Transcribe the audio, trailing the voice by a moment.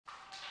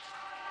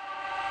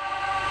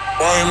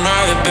Why am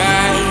I the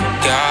bad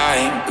guy?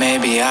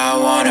 Maybe I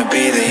wanna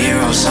be the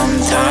hero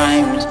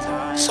sometimes.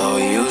 So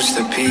used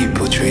to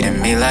people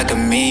treating me like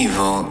I'm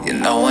evil. You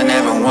know one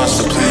never wants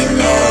to play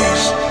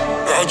nice.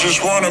 I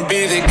just wanna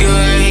be the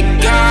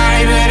good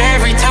guy, but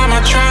every time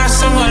I try,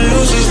 someone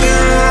loses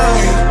their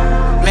life.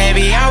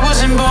 Maybe I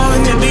wasn't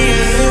born to be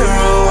a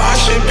hero, I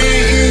should be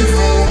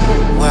evil.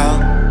 Well,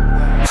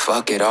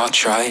 fuck it, I'll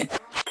try it.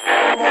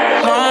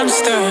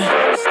 Monster,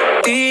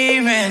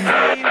 demon,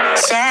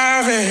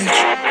 savage,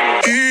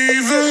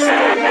 evil.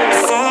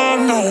 If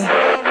I'm no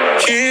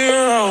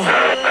hero,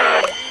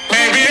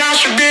 maybe I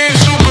should be a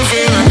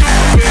supervillain.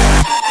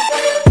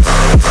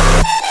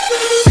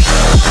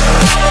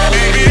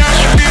 Maybe I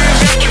should be a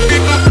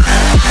supervillain.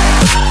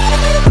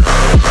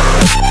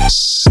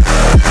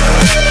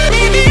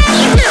 Maybe I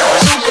should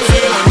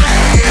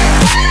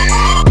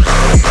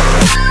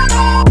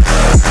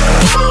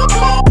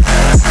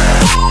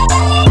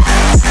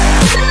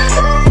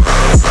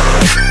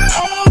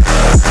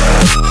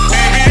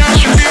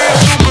be a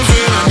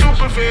supervillain.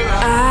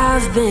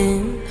 I've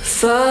been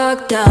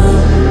fucked up.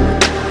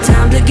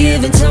 Time to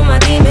give it to my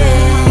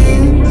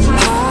demons.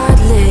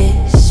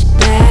 Heartless,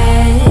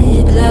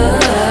 bad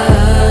blood.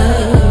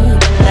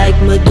 Like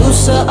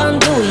Medusa,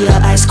 undo ya.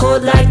 Ice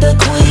cold like the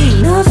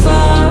queen of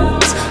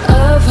hearts,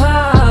 of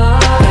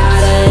hearts.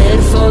 Got a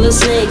head full of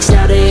snakes,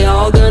 now they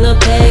all gonna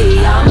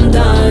pay. I'm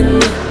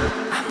done.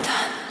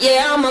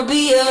 Yeah, I'ma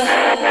be a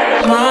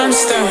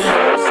Monster,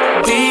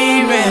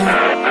 demon,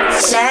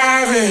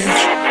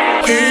 savage,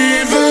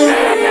 evil.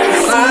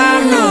 If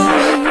I'm no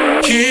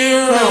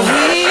hero,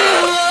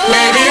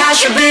 maybe I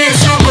should be a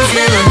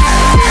supervillain.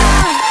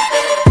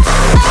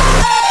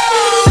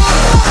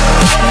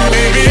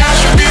 Maybe I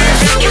should be a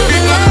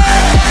supervillain.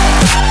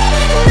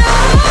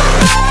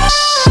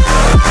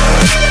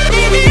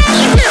 Maybe I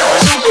should be a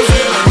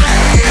supervillain.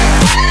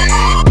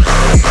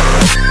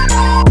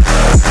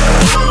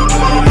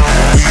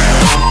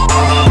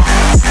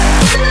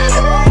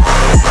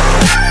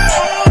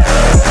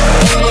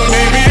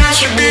 Maybe I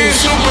should be a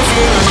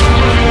supervillain.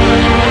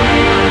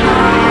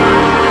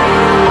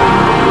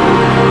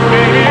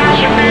 Maybe I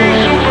should be a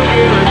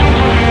supervillain.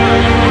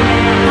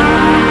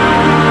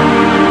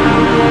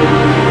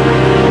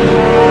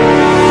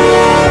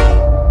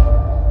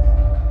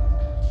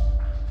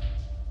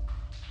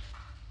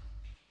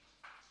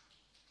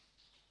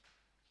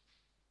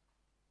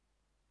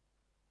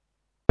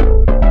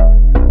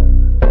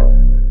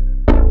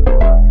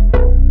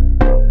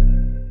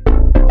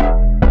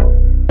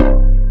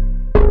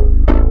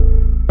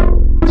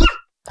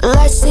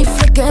 lights they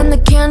flicker and the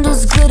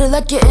candles glitter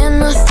like you're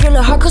in a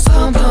thriller. Heart goes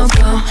pum pum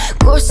pum.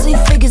 Ghostly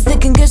figures they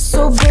can get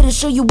so bitter.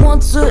 Sure you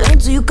want to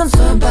enter, you can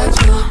turn back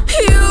now.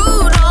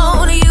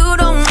 You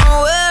don't know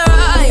where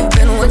I've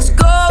been. What's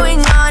going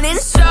on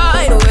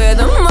inside? Where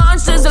the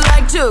monsters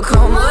like to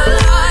come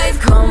alive,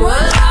 come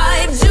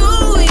alive. Do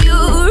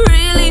you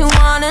really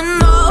wanna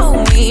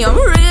know me? I'm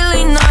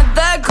really not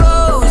that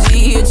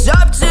cozy. It's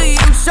up to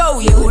you, so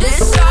you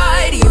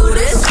decide, you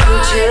decide.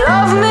 Would you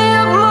love me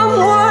up my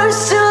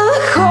words till the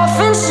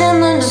coffin's in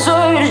the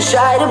dirt?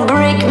 Try to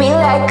break me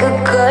like a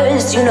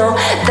curse, you know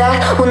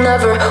that will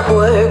never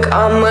work.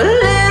 I'm a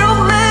little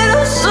bit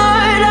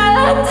absurd,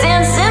 I like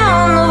dancing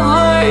on the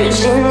verge.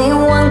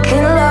 Anyone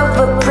can love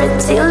a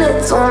pretty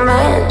little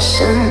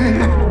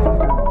mansion,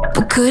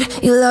 but could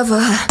you love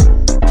a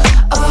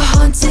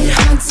haunted,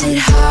 haunted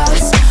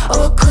house?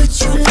 Or could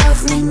you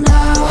love me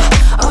now?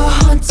 A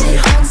haunted,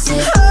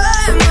 haunted,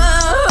 I'm a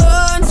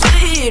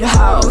haunted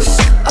house.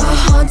 A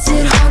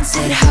haunted,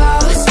 haunted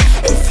house.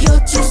 If you'll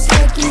just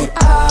check it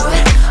out.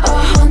 A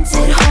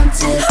haunted,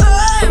 haunted,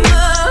 I'm a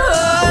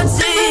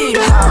haunted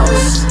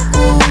house.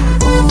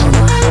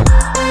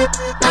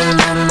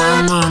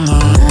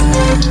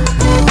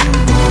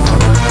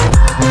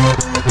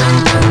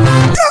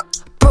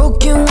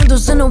 Broken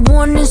windows and a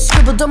warning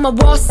scribbled on my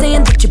wall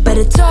saying that you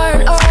better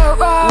turn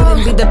around.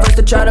 Wouldn't be the first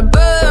to try to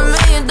burn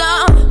me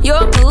down.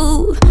 Your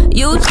move,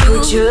 you do.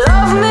 Would you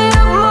love me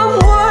up my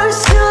words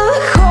till the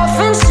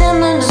coffin's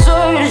in the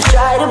dirt?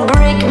 Try to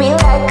break me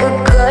like a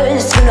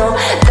curse, you know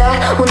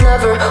that will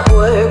never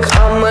work.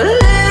 I'm a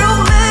little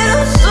bit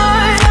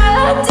absurd, I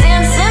like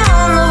dancing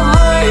on the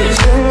verge.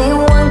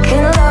 Anyone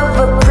can love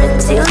a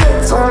pretty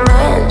little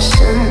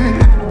mansion,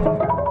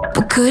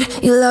 but could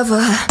you love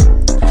a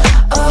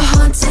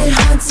haunted,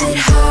 haunted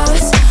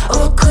house?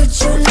 Or could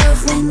you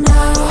love me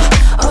now?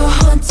 A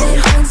haunted,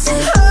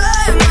 haunted,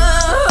 I'm a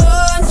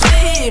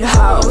haunted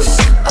house.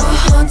 A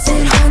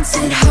haunted,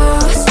 haunted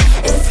house.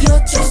 If you'll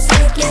just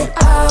check it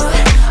out.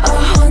 A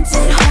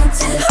haunted,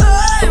 haunted,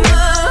 I'm a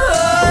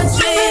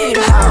haunted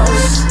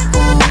house.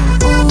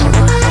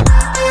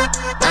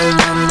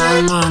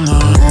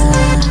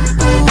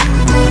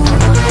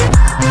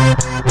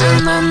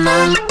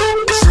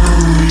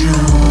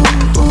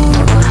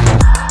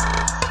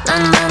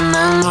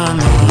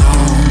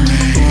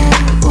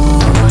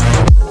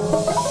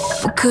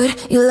 Could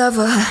you love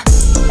a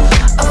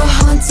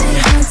haunted,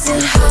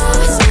 haunted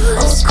house?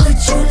 Or could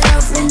you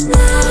love me now?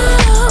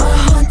 A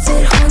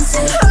haunted,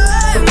 haunted,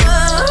 I'm a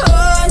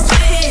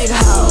haunted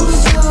house.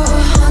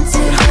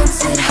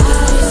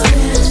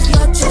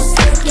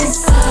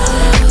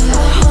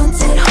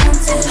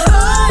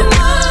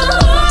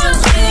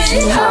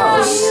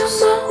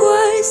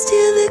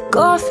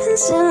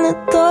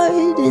 thought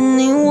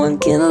anyone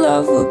can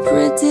love a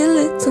pretty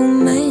little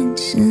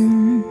mansion.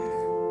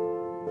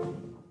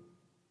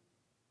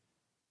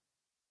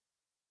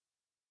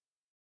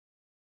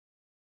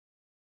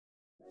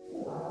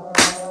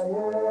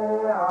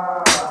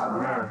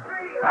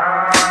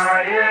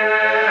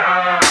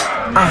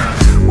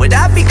 Would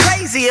I be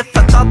crazy if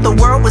I thought the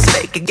world was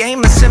fake? A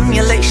game of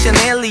simulation,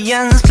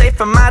 aliens play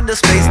from outer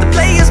space. The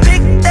players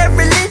pick their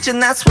religion,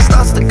 that's what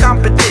starts the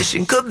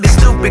competition. Could be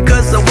stupid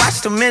cause I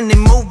watch too many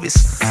movies.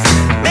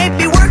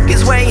 Maybe work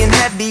is weighing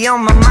heavy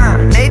on my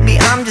mind. Maybe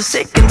I'm just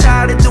sick and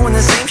tired of doing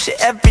the same shit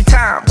every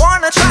time.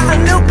 Wanna try a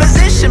new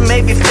position,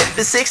 maybe flip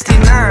to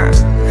 69.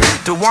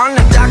 Don't want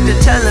a doctor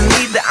telling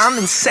me that I'm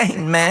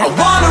insane, man. I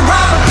wanna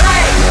rob a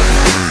bank,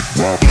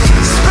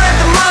 spread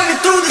the money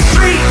through the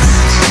streets,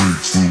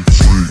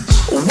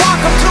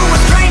 walk up to a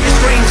stranger's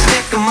dream,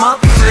 stick 'em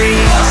up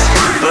freeze.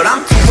 But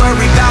I'm too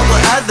worried about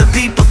what other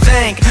people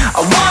think.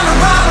 I wanna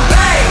rob a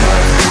bank,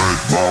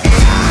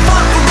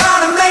 fuck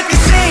around and make a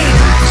scene,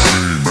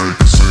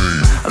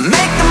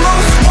 make the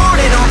most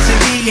wanted on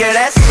TV, yeah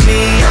that's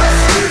me.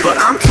 But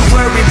I'm too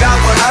worried about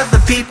what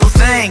other people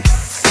think.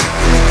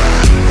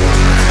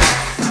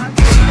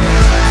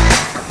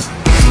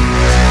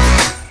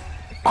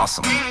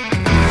 Awesome.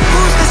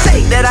 Who's to say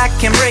that I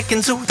can break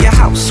into your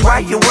house while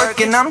you're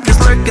working? I'm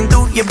just lurking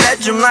through your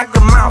bedroom like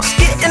a mouse,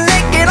 getting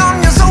naked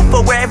on your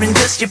sofa, wearing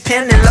just your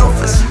penny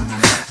loafers.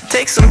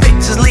 Take some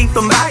pictures, leave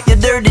them by your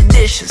dirty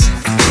dishes,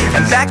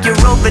 and back your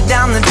Rover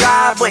down the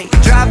driveway,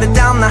 drive it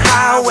down the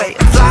highway,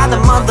 and fly the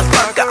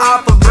motherfucker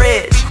off a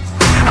bridge.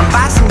 And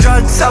buy some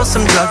drugs, sell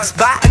some drugs,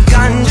 buy a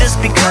gun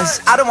just because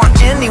I don't want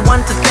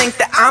anyone to think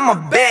that I'm a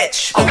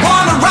bitch. I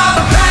wanna rob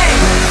a bank,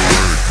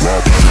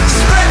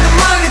 spread the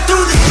money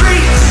through the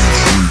streets,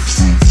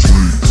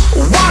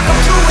 walk up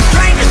to a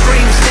stranger's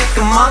dream, stick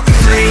 'em up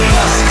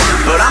freeze.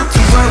 But I'm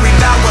too worried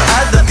about what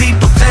other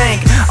people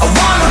think. I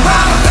wanna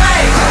rob a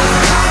bank,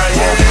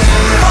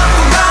 fuck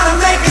around and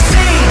make a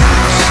scene,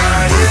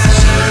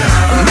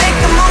 make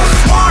the most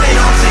wanted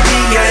on TV,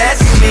 yeah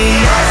that's me.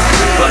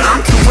 But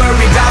I'm too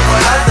worried about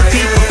what other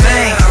people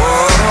think.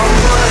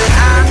 Would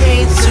I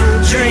need to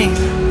dream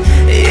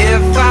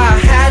if I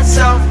had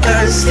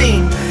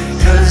self-esteem?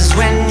 Cause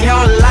when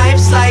your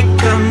life's like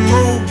a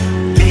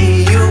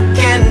movie, you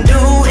can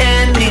do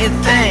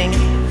anything.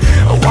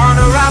 I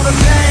wanna rob a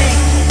bank,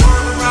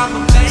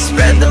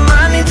 spread the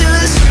money to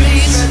the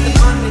streets,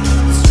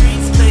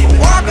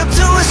 walk up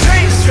to a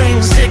stranger's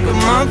dream, stick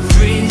 'em up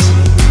freeze.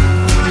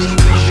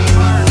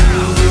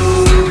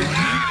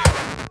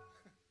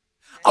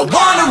 I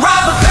wanna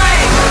rob a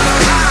bank,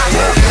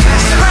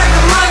 spread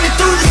the money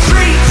through the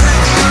streets,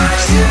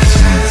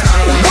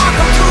 walk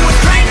up to a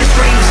stranger's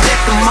dream,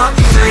 stick 'em up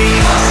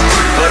freeze.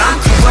 But I'm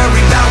too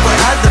worried about what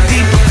other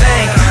people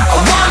think. I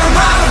wanna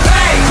rob a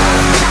bank,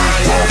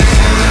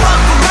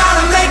 fuck around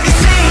and make a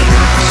scene,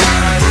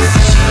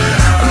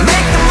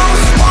 make the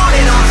most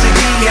wanted on TV,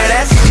 yeah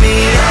that's me.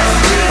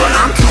 But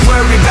I'm too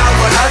worried about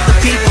what other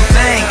people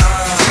think.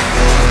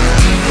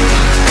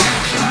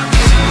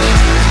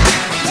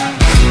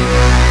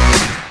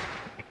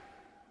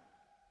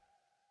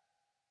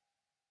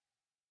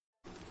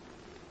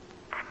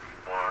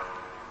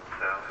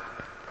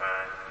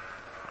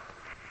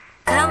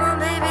 Come on,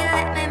 baby,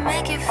 let me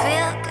make you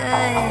feel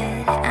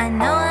good. I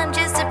know I'm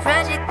just a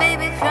project,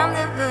 baby, from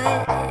the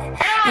hood.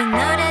 You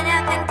know that I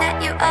think that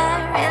you are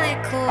really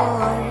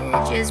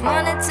cool. Just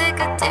wanna take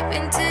a dip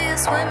into your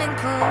swimming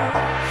pool.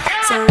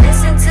 So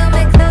listen to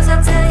me close,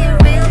 I'll tell you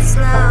real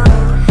slow.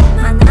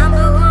 My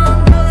number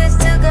one rule is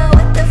to go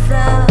with the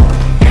flow.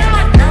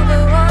 My number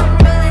one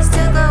rule is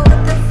to go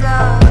with the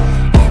flow.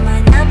 And my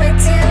number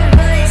two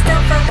rule is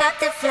don't forget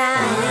the flow.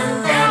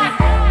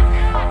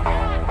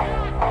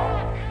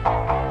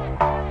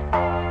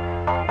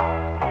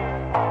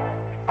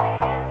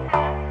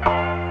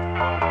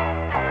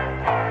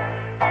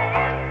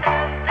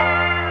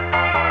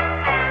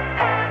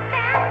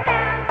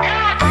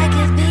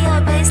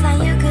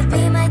 You could be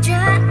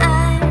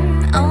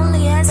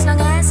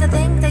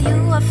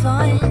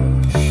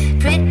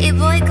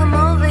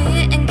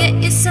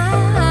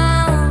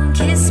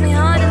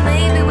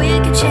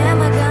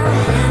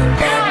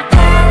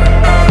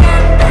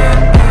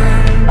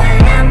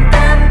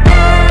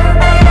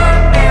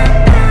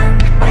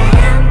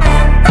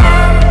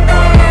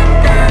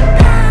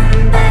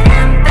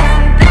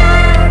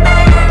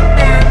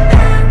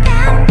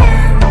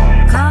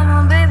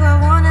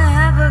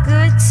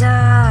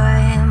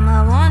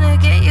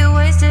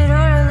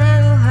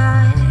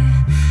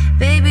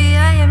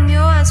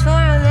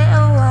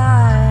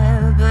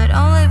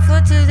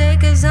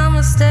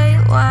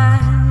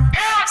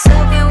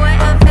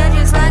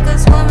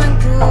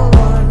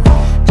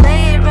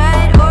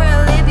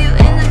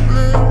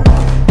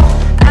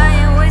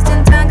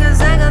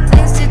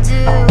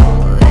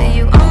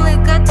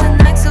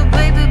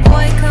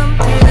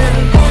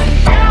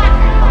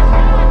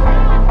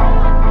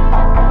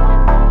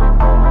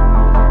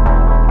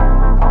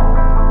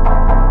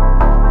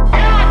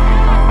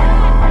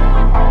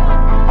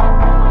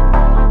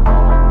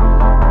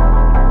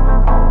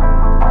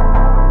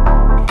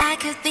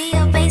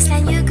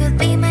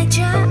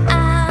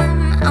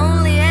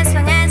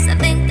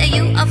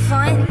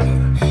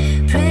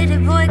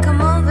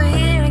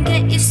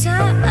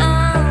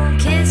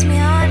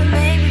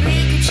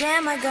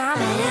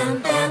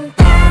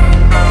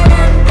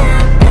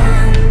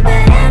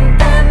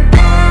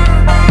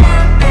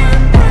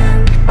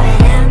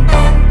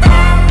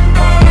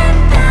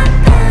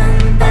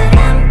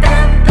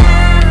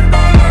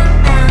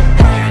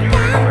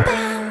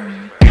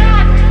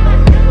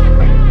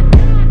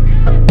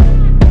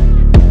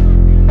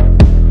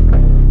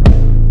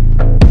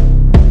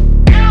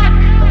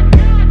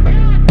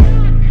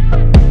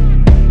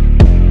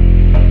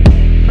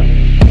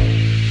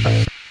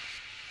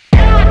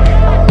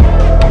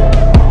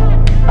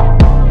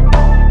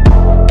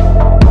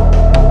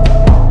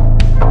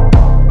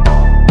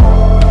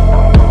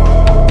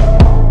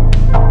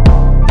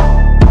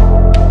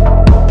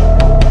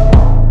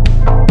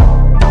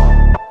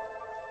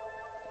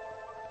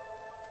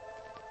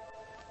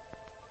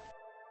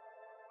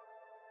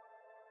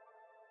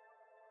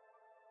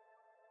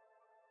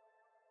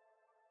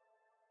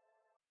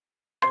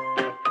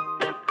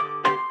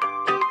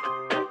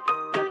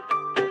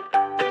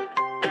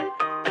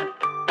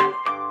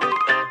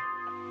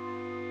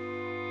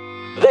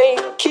They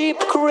keep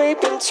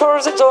creeping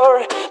towards the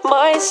door.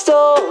 My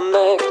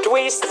stomach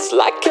twists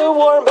like a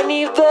worm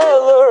beneath the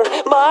lure.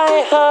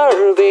 My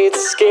heartbeat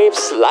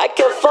escapes like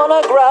a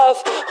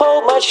phonograph.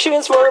 All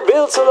machines were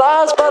built to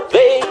last, but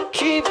they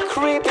keep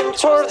creeping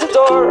towards the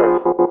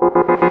door.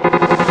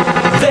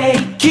 They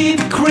keep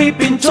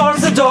creeping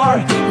towards the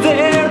door.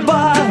 Their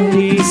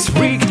bodies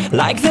freak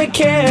like they're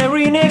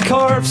carrying a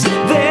corpse.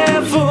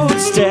 Their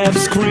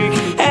footsteps creak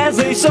as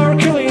they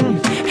circling,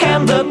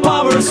 and the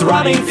power's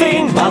running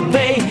thin, but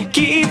they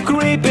keep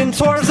creeping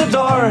towards the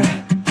door.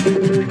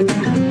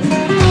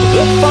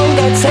 The phone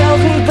that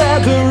tells me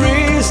that there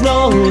is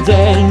no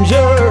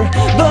danger,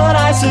 but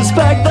I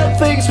suspect that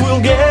things will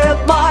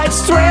get much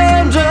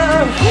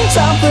stranger.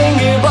 Something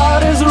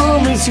about his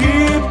room is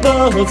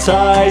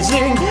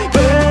hypnotizing,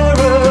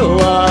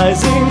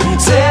 paralyzing,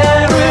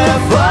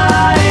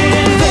 terrifying.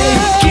 They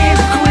keep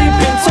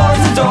creeping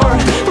towards the door.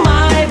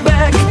 My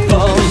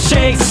backbone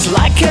shakes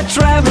like a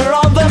tremor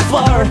on the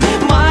floor.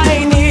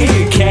 My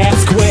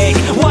kneecaps quake.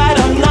 Why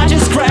don't I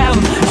just grab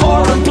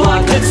or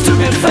unplug that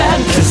stupid fan?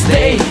 'Cause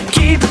they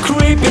keep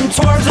creeping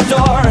towards the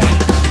door.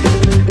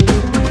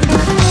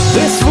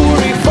 This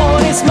furry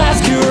phone is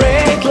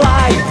masquerade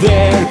like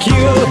they're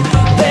cute.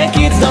 The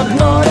kids don't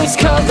notice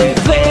 'cause they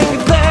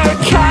think they're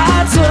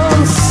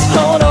cartoons.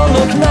 Oh, don't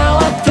look now,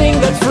 I think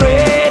that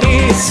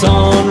Freddy's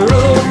on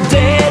route.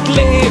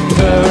 Deadly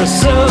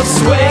pursuit,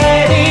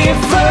 sweaty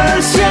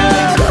version.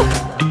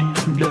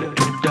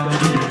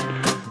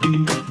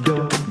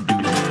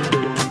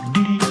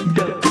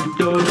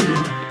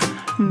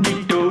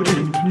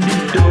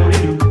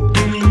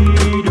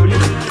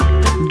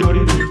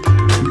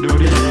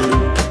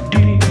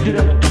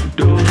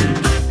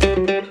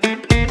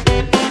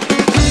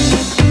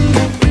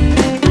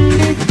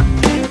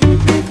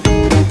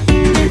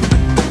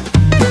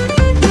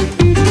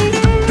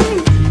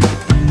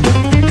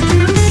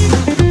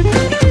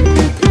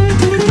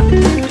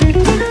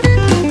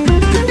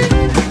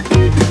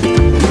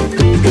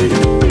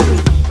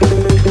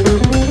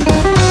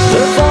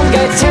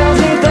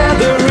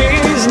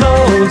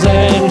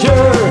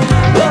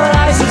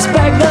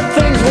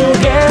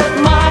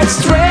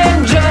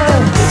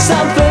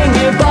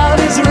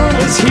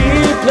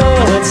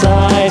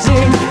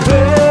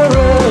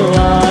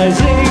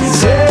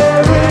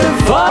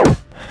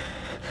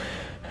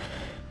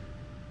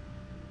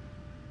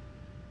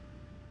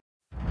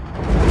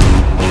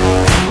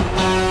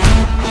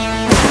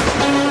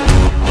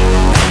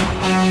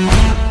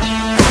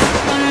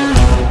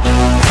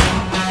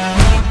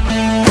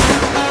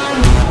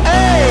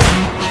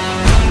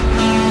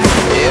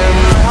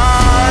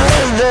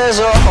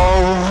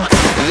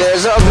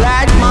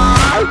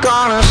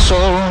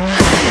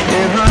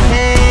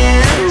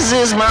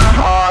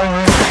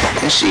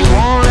 She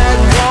won't let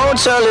go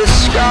till it's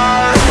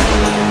scarred.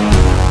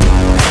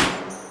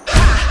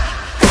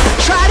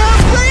 Try to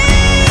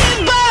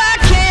breathe, but I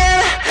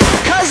can't,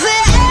 'cause the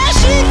air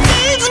she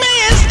feeds me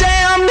is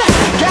damned.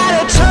 Got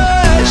a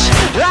touch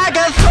like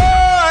a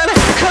thorn,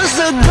 'cause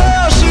the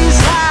girl she's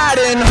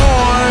hiding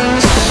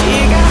horns. She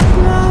got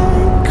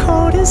blood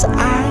cold as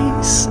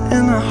ice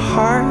and a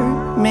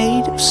heart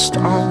made of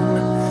stone,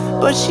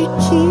 but she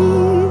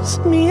keeps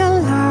me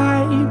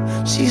alive.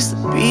 She's the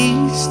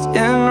beast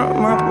in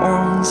my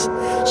bones.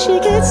 She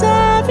gets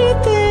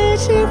everything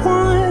she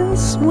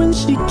wants when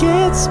she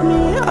gets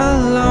me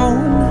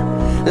alone,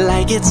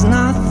 like it's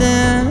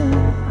nothing.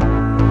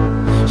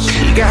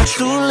 She got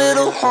two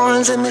little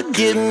horns and they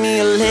give me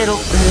a little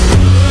bit.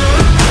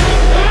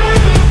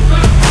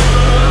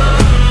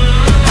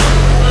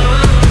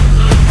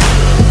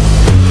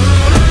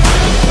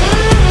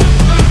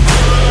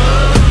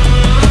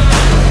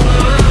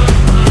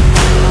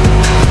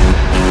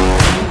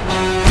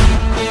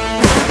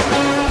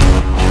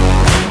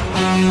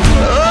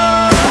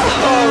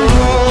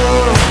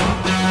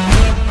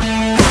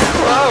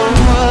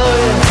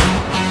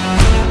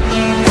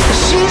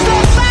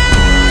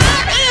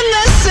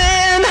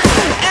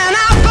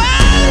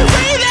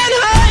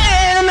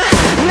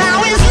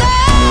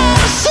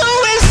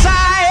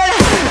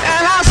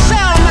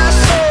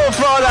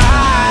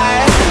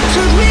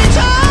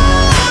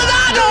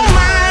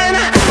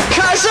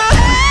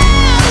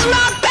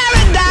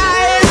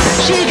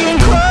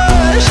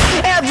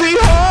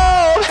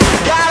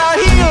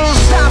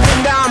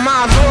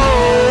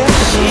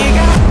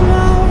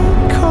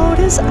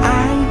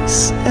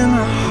 Ice and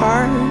a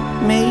heart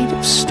made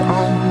of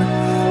stone,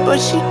 but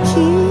she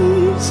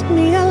keeps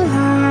me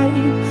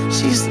alive.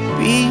 She's the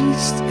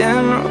beast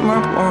in my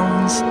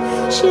bones.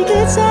 She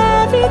gets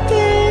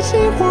everything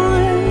she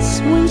wants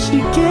when she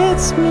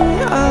gets me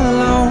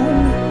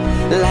alone,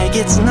 like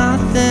it's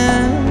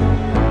nothing.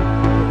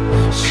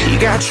 She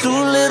got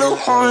two little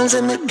horns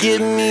and they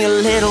give me a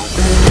little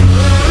bit.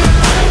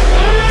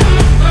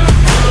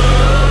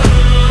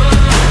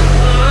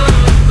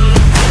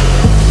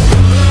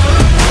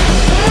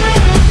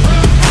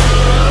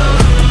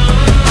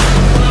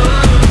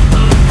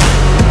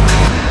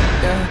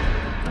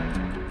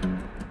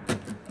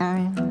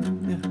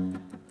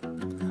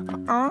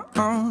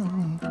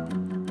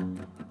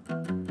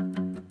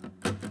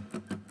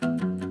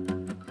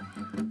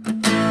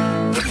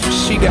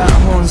 got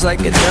horns like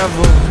a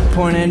devil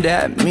pointed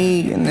at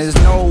me, and there's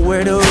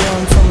nowhere to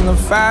run from the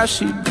fire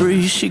she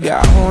breathes. She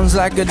got horns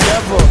like a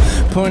devil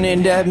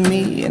pointed at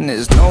me, and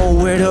there's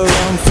nowhere to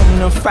run from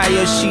the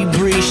fire she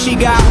breathes. She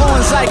got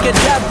horns like a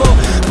devil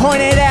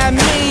pointed at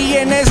me,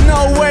 and there's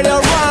nowhere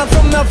to run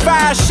from the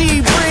fire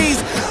she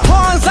breathes.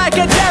 Horns like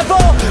a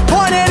devil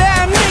pointed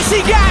at me.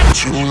 She got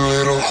two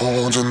little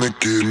horns and they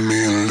give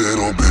me a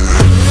little bit.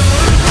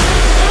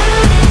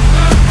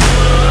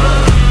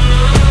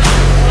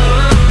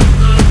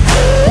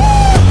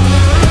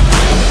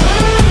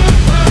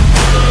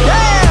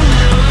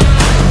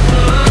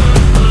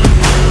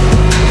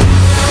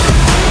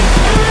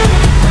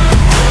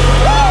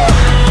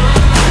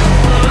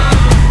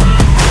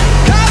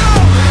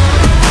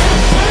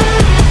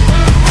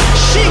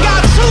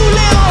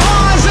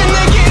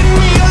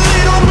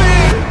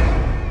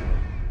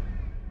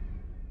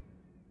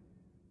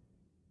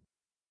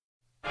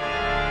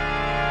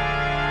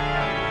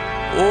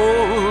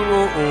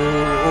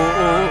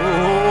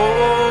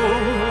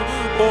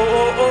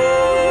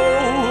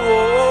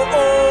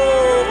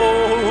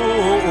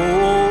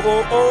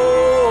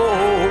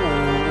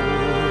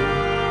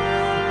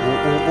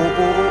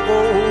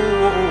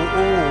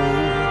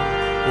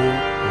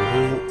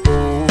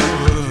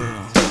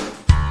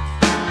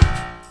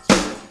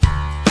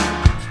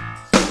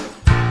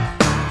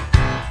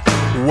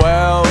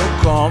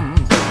 Welcome,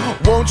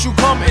 won't you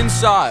come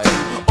inside?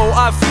 Oh,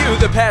 I fear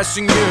the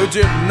passing year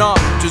did not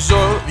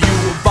deserve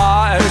you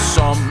by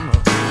some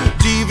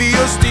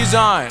devious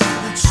design.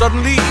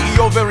 Suddenly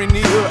you're very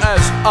near,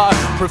 as I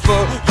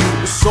prefer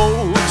you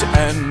so to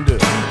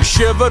end.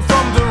 Shivered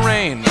from the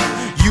rain,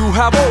 you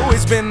have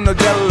always been a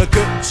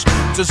delicate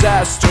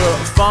disaster,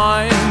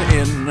 fine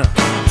in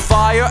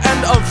fire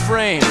and a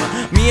frame.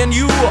 Me and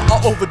you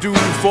are overdue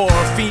for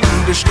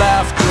fiendish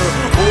laughter.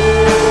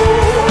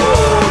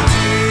 Oh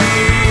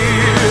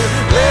dear,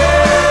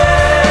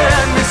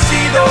 let me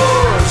see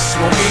those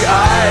smoky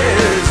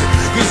eyes,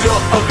 'cause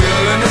you're a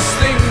villainous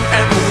thing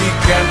and we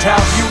can't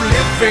have you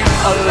living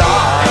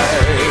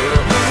alive.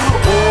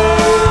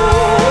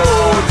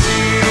 Oh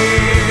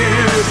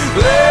dear,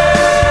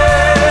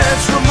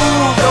 let's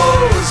remove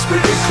those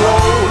pretty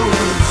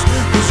clothes,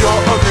 'cause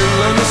you're a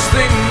villainous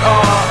thing,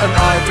 and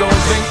I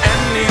don't think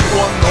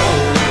anyone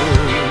knows.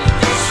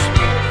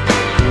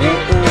 Oh,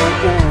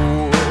 oh, oh.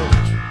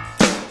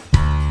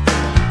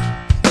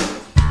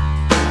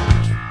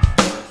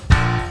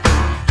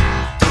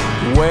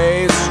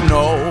 Waste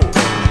no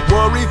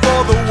worry for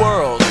the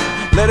world,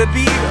 let it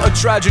be a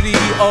tragedy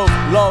of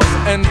love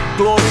and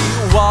glory.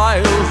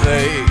 While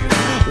they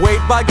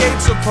wait by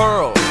gates of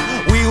pearl,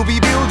 we'll be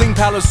building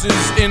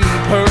palaces in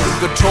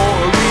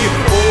purgatory.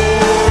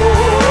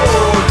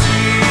 Oh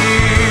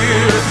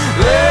dear,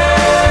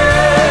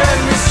 let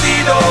me see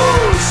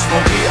those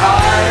smoky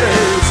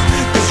eyes,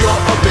 'cause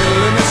you're a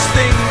villainous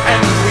thing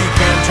and we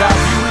can't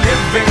have you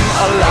living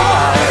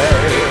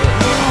alive.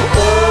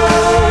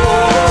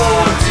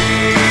 Oh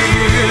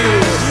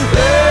dear,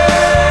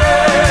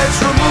 let's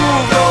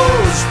remove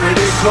those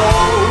pretty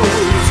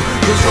clothes,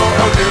 'cause you're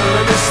a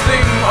villainous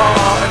thing,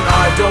 and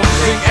I don't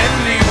think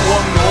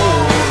anyone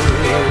knows.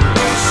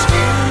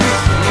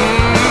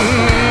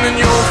 And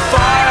you'll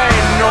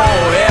find no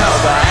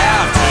ever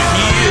after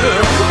here.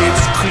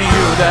 It's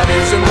clear that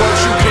isn't what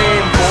you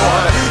came for,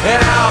 and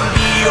I'll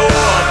be your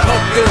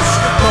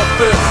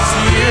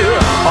puppeteer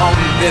on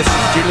this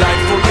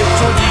delightful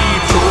little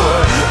detour.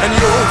 And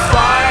you'll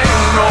find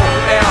no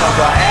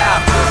ever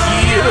after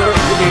here.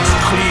 It's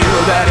clear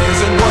that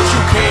isn't what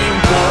you came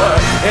for,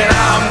 and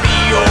I'll be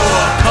your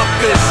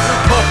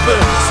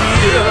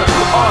puppeteer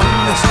on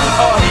this,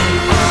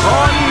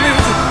 on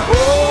this.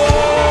 Oh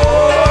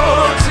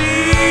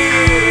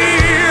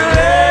dear,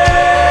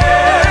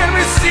 let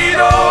me see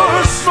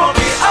those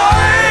smoky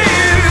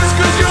eyes,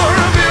 'cause you're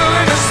a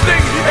villainous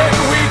thing and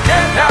we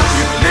can't have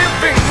you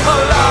living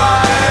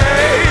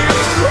alive.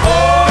 Oh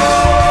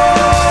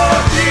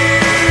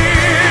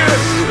dear,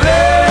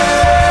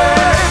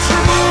 let's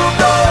remove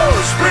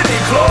those pretty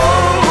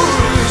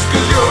clothes,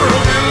 'cause you're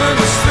a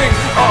villainous thing,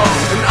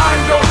 and I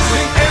don't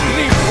think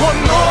anyone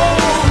knows.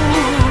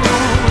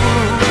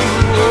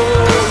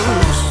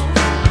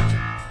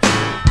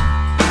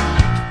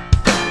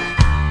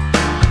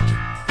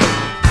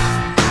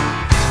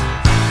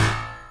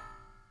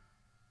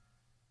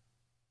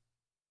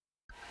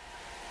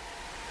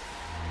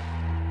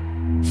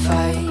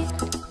 Fight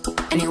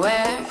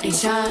anywhere,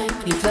 anytime,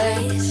 any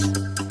place.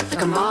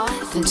 Like a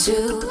moth into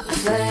a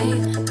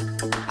flame,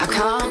 I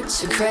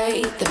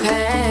consecrate the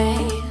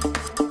pain.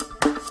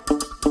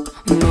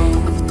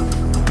 Move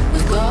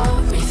with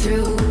glory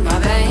through my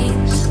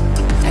veins.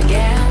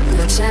 Again,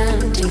 the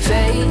tempting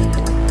fate,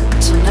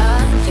 till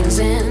nothing's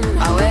in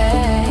my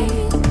way.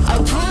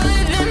 I'll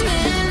put him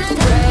in a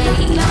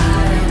grave.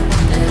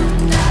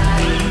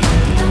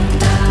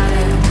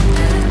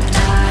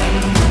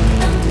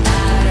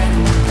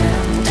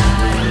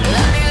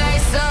 Let me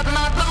lace up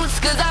my boots,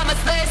 'cause I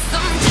must slay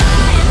some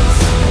giants.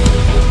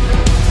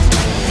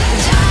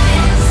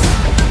 Giants,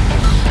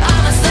 I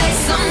must slay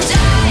some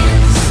giants.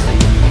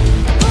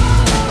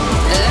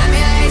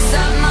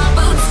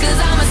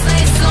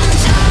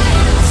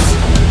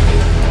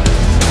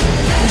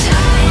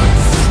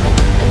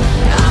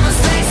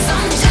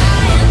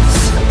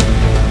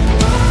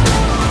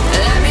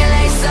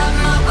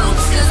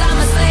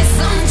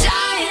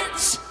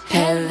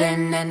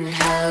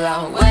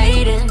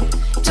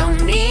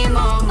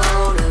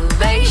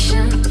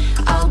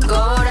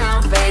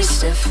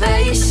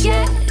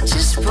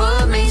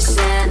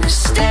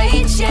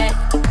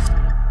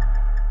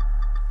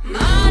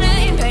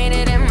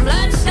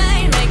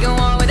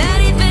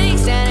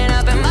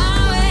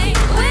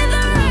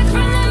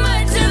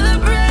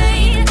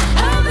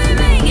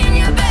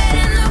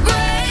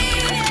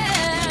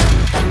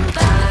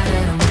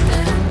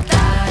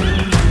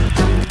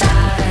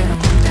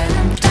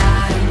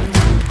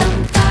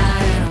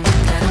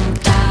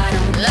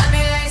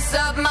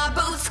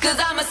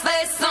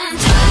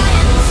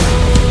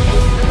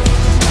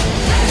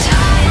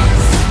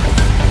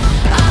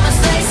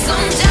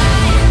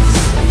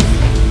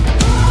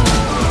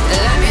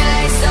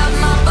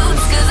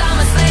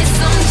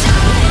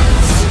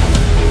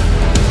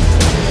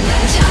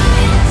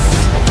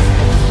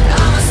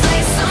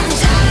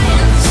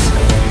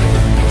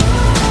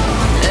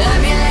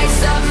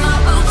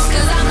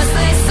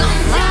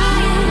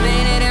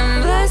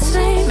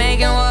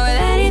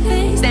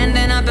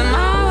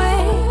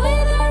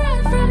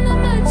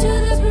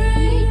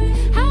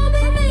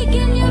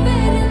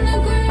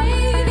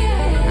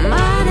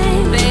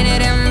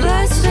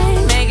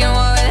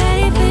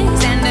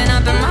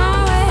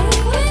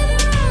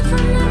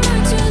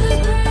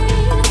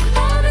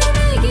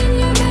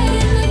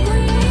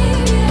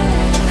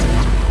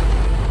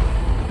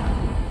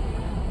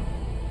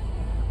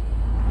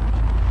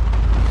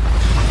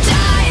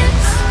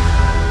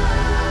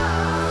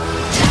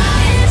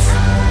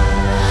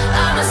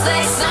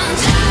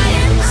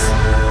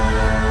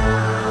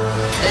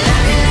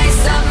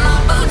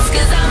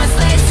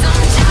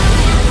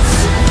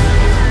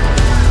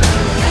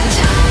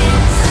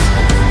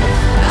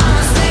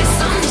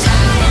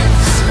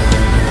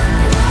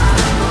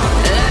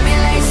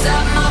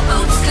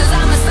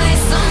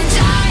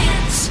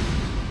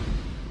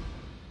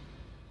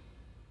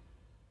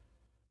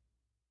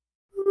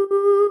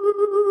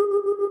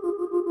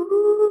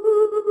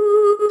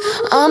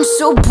 I'm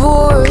so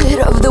bored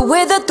of the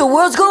way that the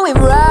world's going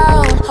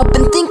round. I've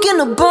been thinking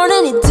of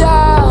burning it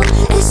down.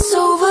 It's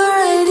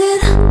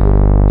overrated,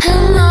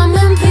 and I'm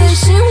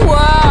impatient.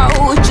 Wow,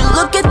 would you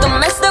look at the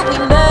mess that we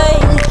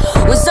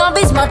made? With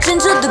zombies marching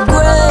to the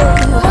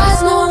grave.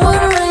 Why's no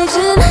one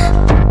raging?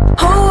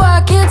 Oh,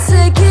 I can't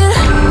take it.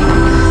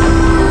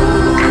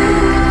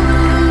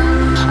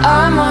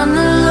 I'm on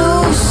the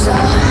loose,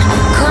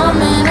 I'm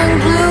coming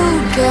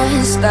unglued.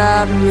 Can't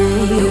stop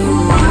me.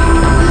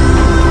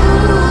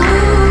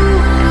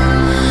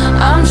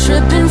 I'm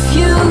tripping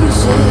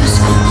fuses.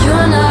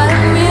 You're not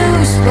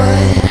amused,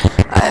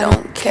 but I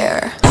don't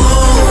care.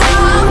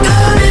 I'm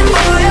coming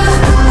for ya.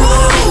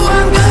 Ooh,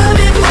 I'm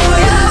coming for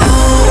ya.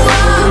 Ooh,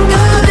 I'm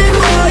coming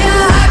for ya.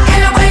 I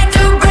can't wait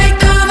to break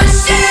the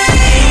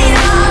machine.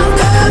 I'm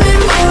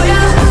coming for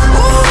ya.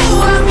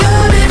 Ooh, I'm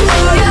coming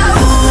for ya.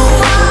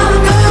 Ooh, I'm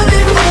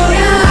coming for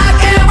ya. I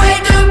can't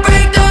wait to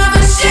break the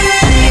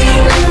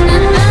machine.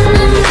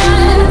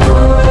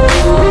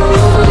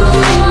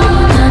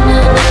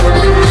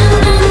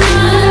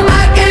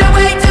 I can't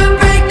wait to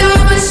break the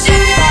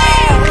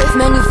machine.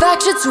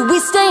 Manufactured so we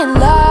stay in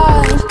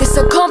line. Guess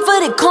our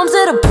comfort, it comes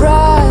at a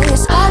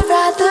price. I'd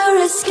rather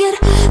risk it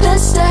than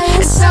stay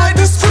inside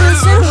this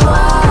prison.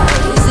 Why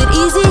is it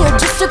easier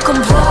just to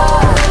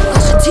comply?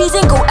 Cause you're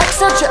teasing, go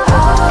X out your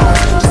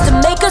eyes, just to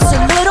make us a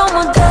little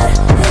more dead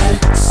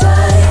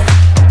inside.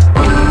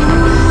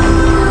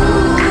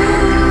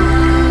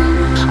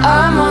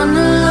 I'm on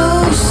the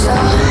loose,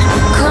 I'm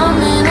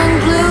coming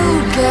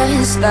unglued.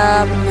 Can't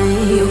stop me.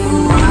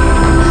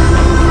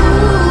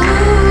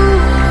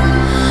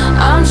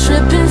 I'm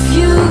tripping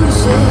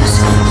fuses.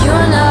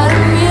 You're not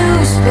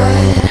amused,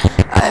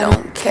 but I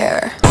don't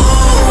care.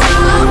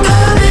 I'm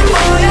coming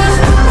for ya.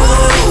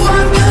 Ooh,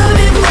 I'm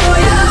coming for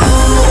ya.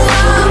 Ooh,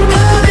 I'm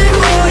coming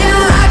for ya.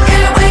 I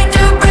can't wait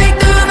to break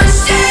the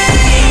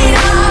machine.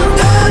 I'm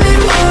coming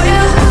for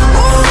ya.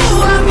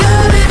 Ooh, I'm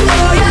coming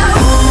for ya.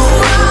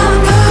 Ooh, I'm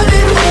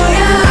coming for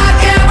ya. I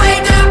can't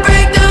wait to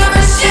break the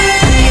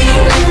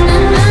machine.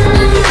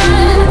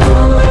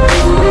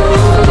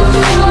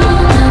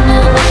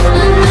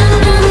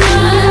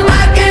 I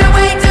can't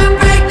wait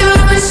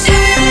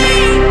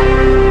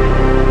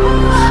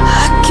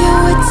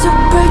to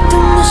break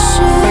the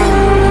machine.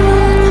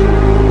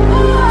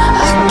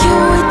 I can't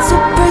wait to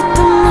break the machine. I can't wait to break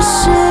the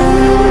machine.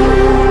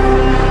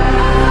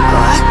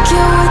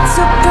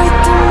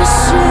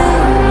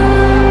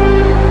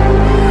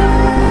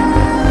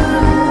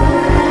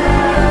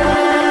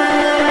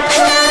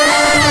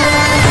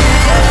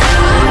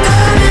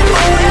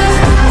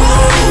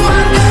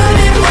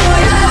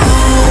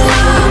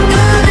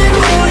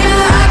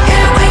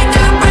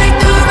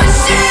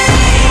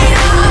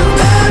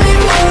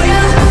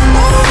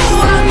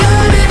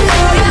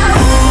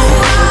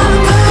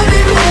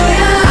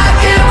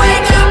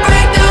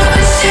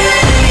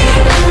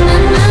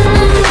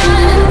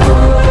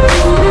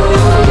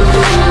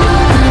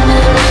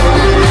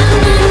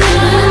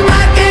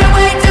 I can't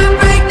wait to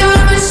break the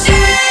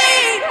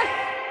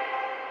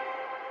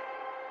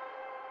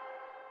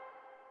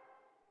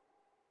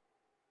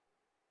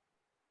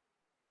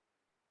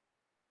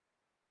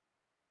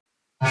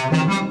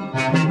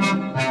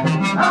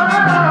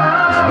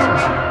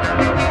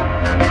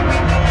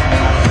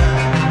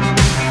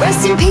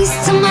Rest in peace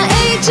to my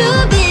age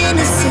of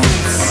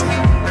innocence.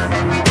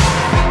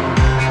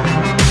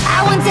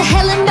 I went to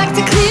hell and back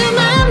to clear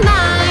my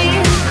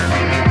mind.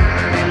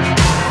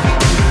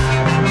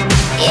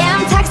 Yeah,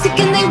 I'm toxic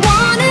and they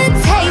want a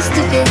taste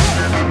of it.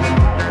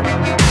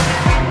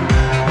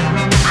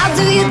 I'll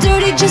do you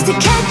dirty just to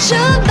catch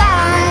a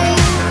bite.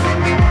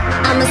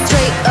 I'm a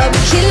straight up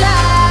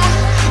killer,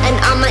 and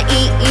I'ma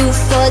eat you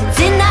for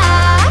dinner.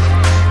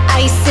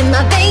 Ice in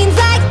my veins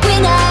like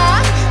winter,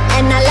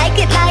 and I like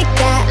it like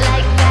that.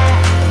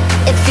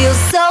 It feels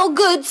so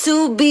good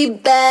to be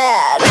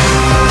bad.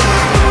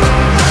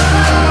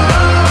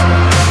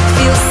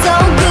 Feels so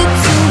good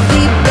to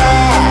be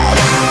bad.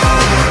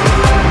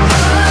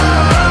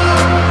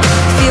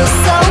 Feels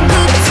so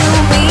good to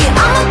me.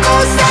 I'ma go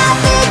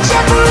savage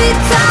every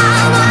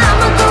time.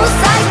 I'ma go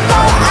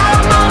psycho out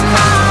of my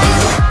mind.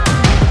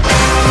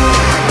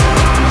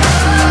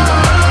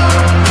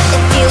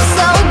 It feels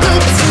so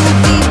good to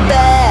be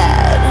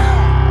bad.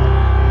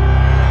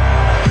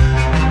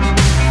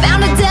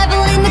 Found a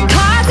devil in the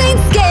cards,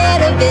 ain't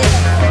scared of it.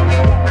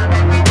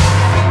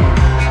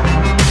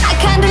 I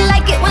kinda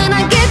like it when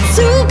I get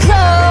too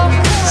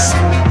close.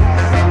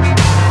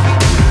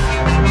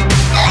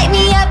 Light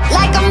me up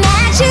like a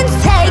match and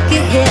take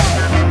a hit.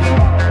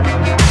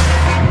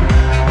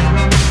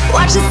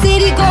 Watch the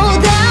city go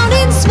down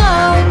in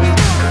smoke.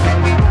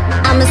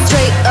 I'm a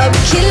straight up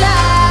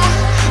killer,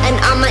 and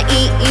I'ma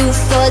eat you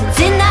for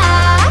dinner.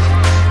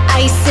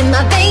 Ice in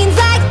my veins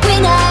like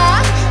winter,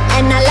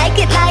 and I like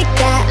it like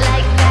that.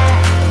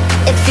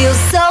 It feels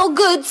so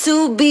good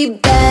to be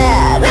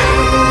bad.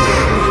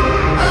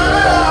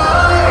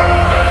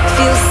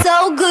 Feels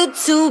so good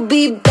to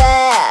be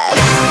bad.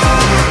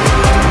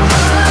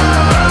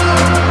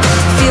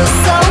 Feels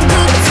so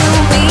good to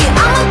me.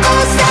 I'ma go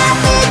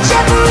savage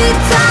every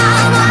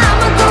time.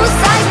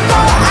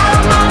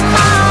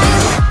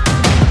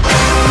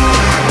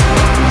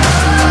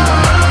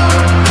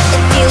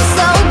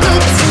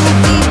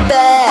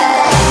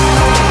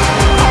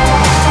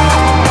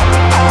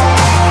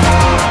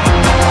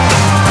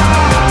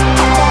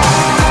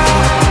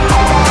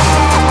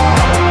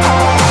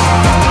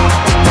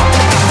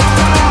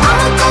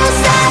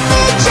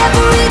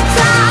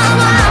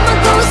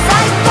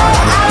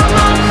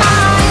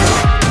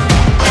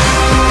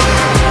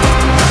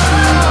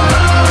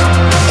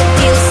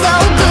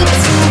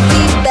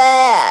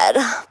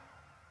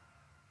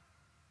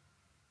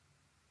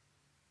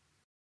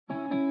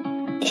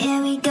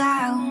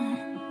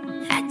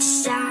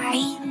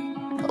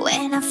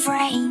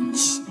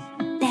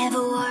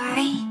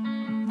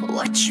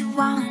 what you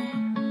want,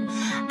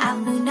 I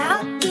will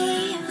not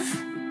give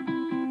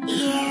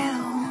you.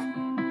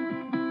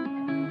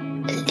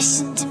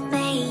 Listen to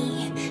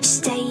me,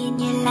 stay in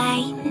your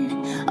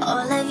lane.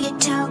 All of your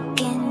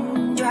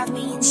talking drive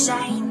me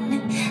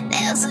insane.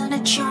 Nails on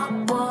a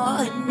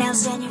chalkboard,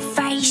 nails on your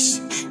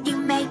face. You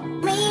make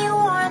me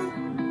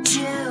want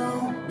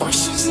to.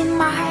 Voices in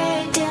my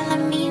head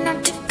telling me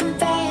not to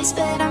confess,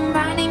 but I'm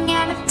running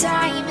out of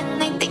time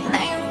and they think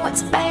they know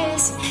what's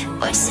best.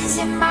 Voices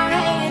in my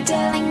head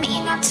telling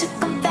me not to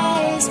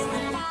confess,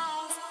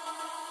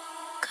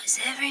 'cause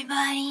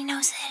everybody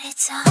knows that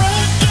it's a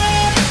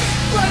wicked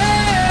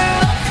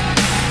world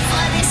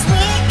for this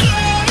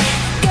wicked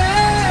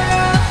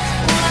girl.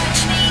 Watch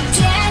me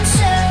dance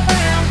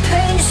around,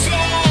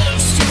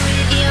 possessed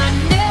with your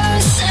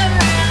noose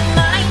around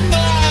my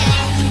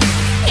neck.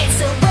 It's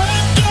a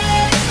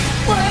wicked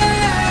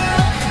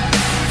world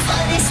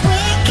for this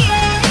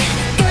wicked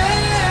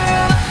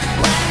girl.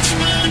 Watch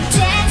me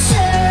dance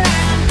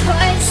around,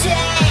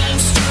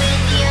 possessed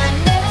with your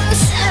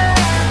noose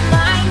around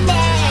my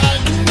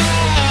neck,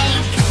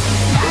 neck.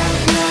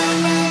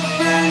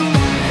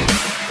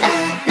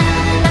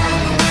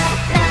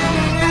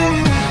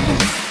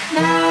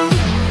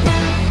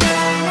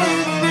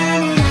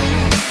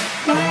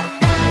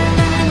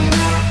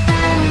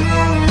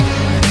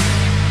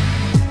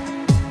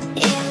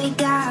 Here we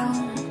go,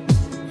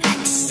 at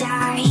the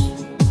start.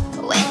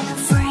 We're no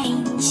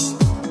friends,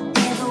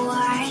 never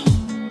were.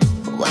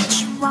 What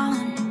you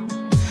want,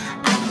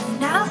 I will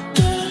not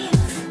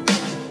give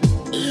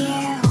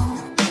you.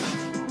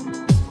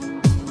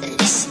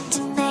 Listen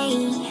to me,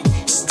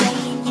 stay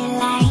in your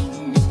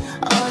lane.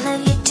 All of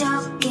your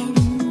talking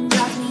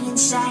drive me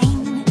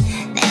insane.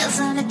 Nails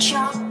on a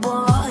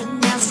chalkboard,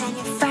 nails on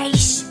your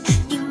face.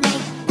 You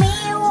make me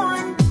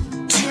want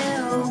to.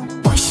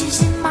 Voices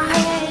in my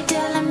head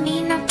telling me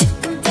not to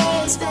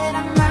confess, but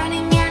I'm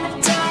running out of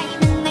time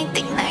and they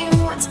think they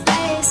know what's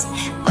best.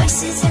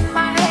 Voices in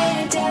my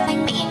head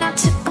telling me not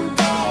to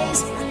confess,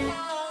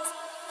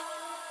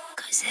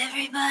 'cause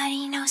everybody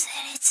knows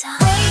that it's a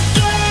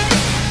wicked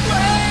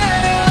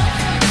world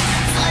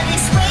for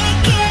this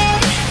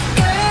wicked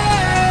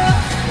girl.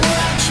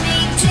 Watch me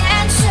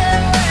dance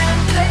around,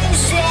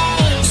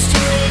 possessed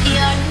with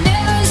your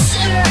noose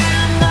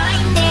around my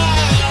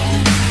neck.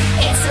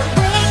 It's a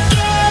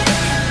wicked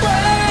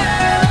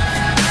world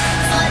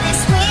for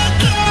this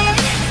wicked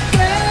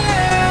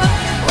girl.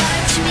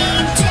 Watch me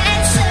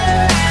dance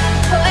around,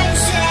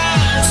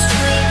 possessed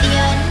with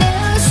your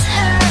noose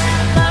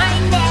around my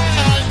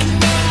neck,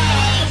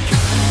 neck.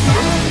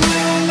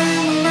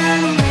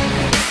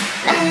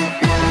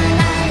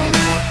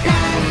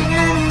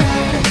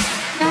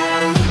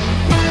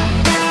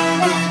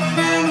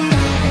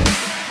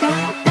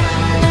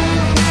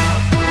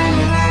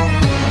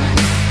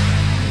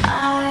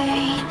 I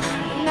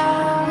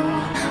know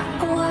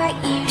what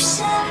you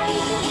say,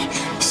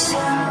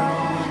 so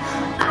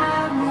I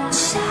won't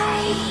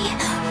say,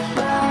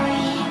 but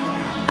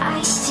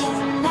I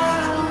still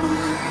know.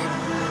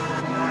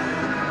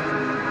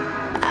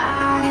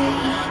 I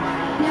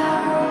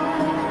know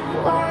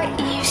what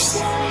you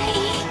say,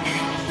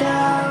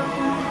 though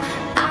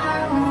I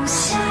won't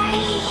say,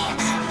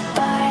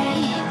 but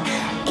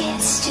it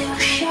still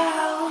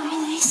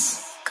shows,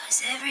 'cause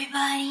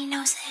everybody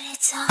knows that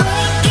it's a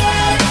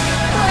wicked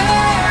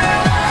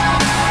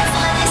world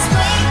for this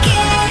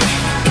wicked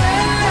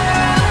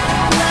girl.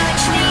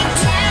 Watch me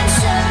dance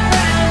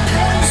around,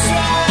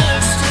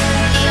 possessed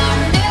with your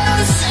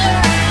noose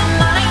around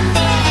my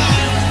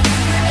neck.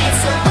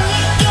 It's a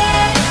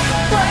wicked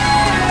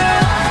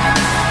world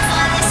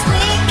for this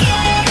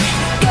wicked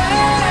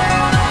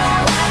girl.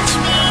 Watch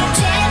me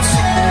dance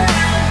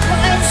around,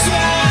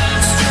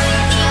 possessed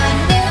with your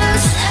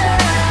noose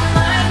around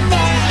my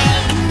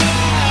neck,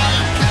 neck.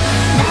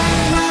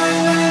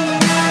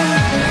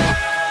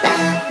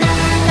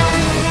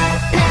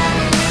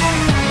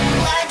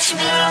 Watch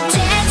me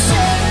dance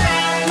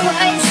around,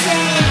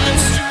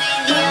 possessed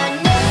with your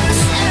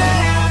noose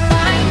around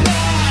my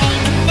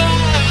neck,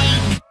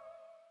 neck.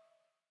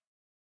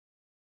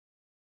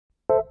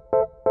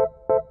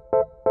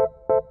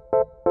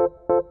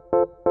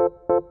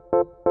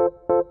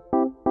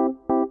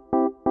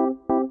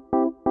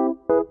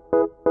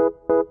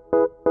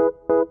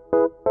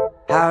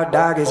 How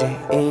dark is it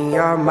in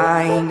your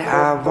mind?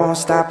 I won't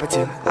stop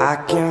until I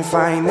can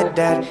find the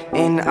dead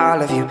in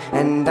all of you,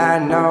 and I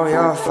know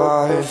you're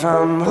far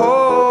from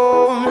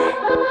home.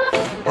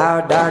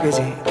 How dark is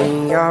it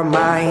in your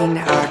mind?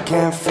 I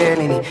can't feel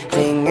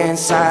anything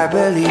inside.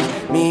 Believe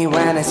me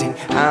when I say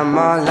I'm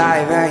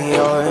alive and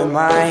you're in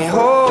my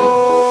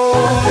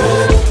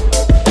home.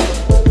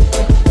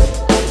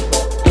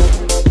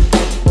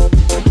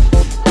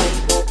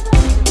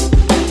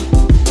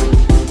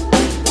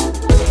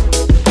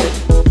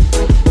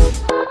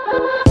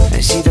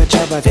 See the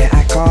trouble that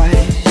I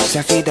cause.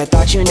 I feed the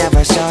thoughts you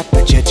never saw,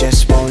 but you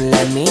just won't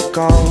let me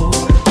go.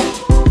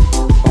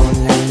 Won't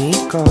let me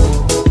go.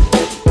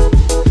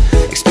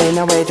 Explain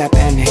away the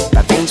panic.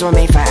 My veins were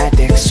made for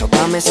addicts, so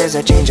promises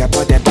a change. I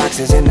put the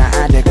boxes in the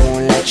attic,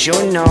 won't let you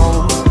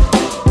know.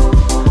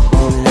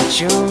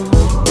 you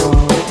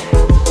know.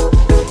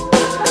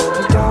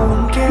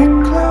 Don't get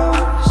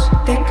close,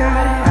 they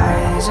got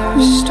eyes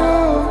of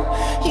stone.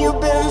 You've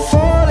been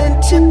falling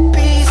to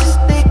pieces,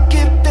 they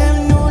give them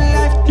new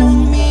life, new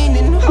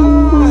meaning.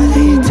 Oh,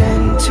 they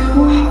tend to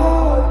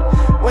hold,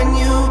 when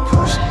you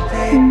push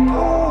they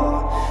pull.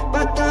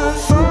 But the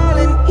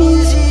falling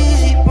is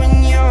easy when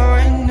you're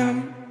in them.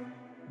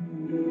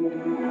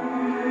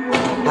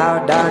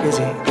 How dark is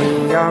it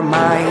in your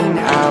mind?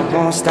 I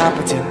won't stop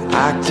until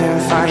I can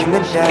find the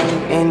depth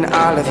in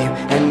all of you.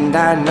 And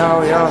I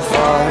know you're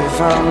far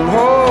from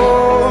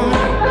home.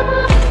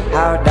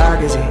 How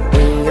dark is it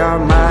in your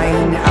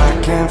mind?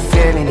 I can't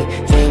feel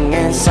anything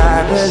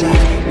inside.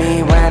 Believe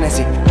me when I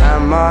see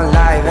I'm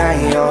alive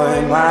and you're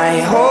in my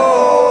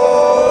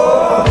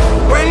home.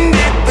 When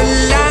did the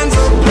lines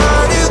of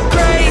blood is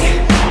gray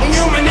and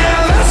you may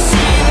never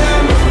see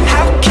them?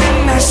 How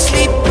can I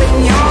sleep when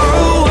you're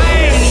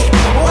awake?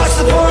 What's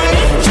the point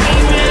in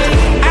dreaming?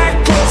 I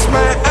close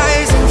my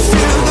eyes and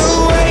feel the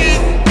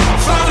weight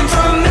falling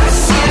from the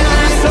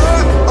ceiling. Oh,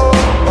 oh,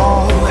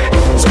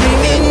 oh,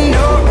 screaming,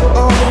 oh,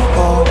 oh,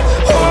 oh,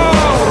 oh.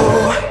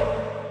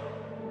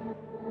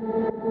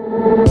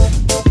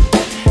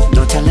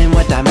 No telling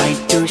what I might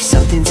do.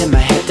 Something's in my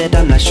head that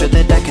I'm not sure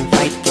that I can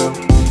fight through.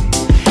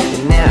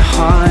 And it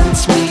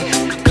haunts me,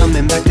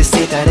 coming back to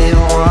say that it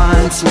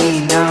wants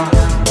me now.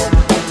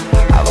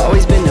 I've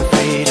always been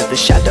afraid of the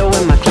shadow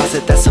in my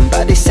closet that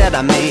somebody said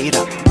I made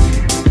up.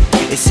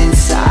 It's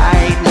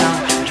inside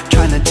now,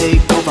 trying to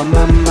take over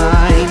my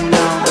mind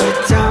now.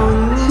 But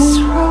down this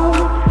road,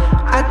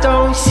 I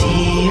don't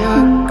see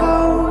a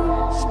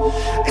ghost.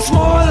 It's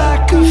more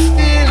like a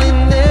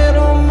feeling that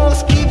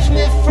almost keeps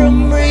me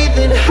from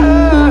breathing.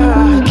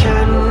 I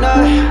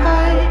cannot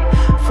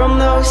hide from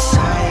those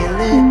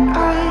silent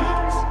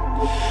eyes.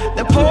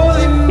 They're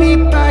pulling me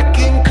back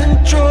and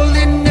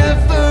controlling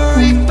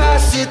every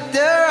facet.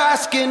 They're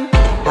asking,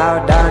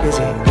 how dark is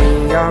it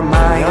in your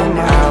mind?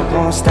 I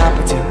won't stop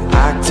until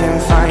I can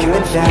find the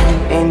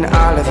depth in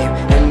all of you.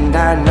 And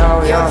I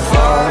know you're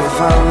far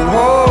from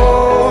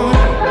home.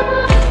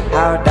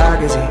 How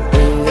dark is it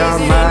in your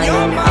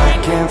mind? I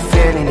can't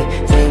feel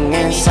anything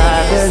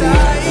inside.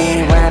 Believe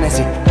me when I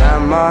see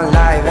I'm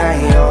alive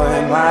and you're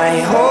in my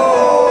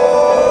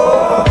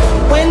home.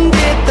 When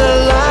did the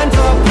lines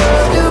of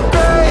blur to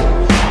gray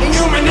and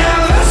you may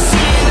never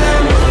see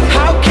them?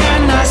 How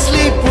can I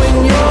sleep when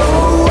you're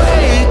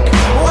awake?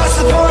 What's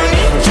the point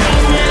in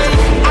dreaming?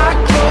 I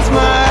close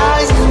my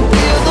eyes and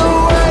feel the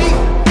weight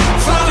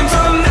falling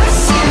from the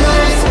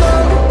ceiling.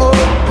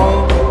 Oh,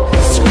 oh,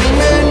 oh,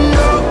 screaming,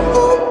 oh,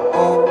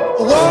 oh, oh,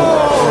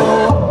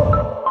 whoa.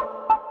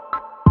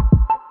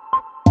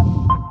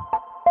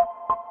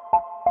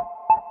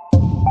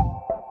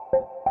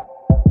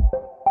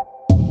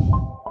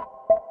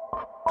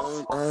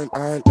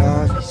 I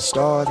love you,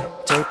 store them,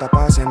 take the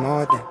boss and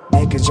more than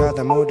making sure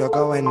the mood will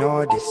go and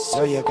notice,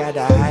 so you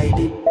gotta hide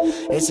it.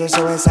 It's a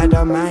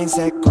suicidal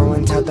mindset, go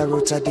and tell the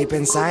roots are deep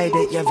inside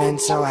it. You vent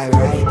so I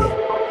ride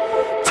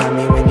it. Tell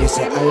me when you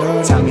sit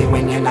alone, tell me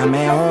when you're not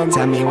my home,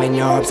 tell me when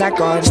your hopes are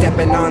gone.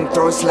 Stepping on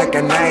throats like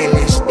a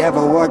nihilist,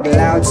 never walk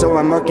loud so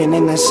I'm working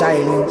in the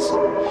silence.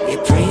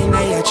 You're praying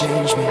that you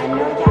change me,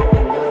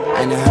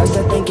 and it hurts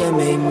to think you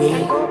made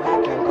me,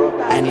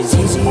 and it's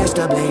easiest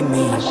to blame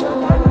me.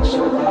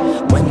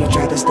 When you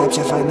try the steps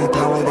you find the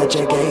power that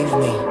you gave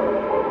me.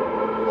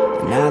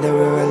 And now that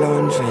we're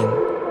alone,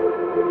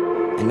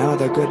 friend, and all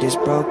the good is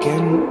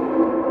broken,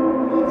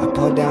 I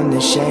pull down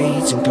the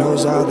shades and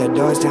close all the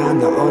doors till I'm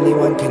the only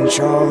one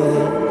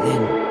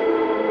controlling.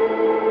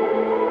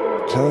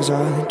 Close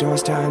all the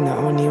doors till I'm the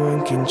only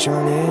one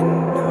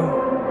controlling. No,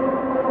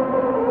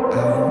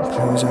 I'll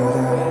close all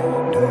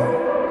the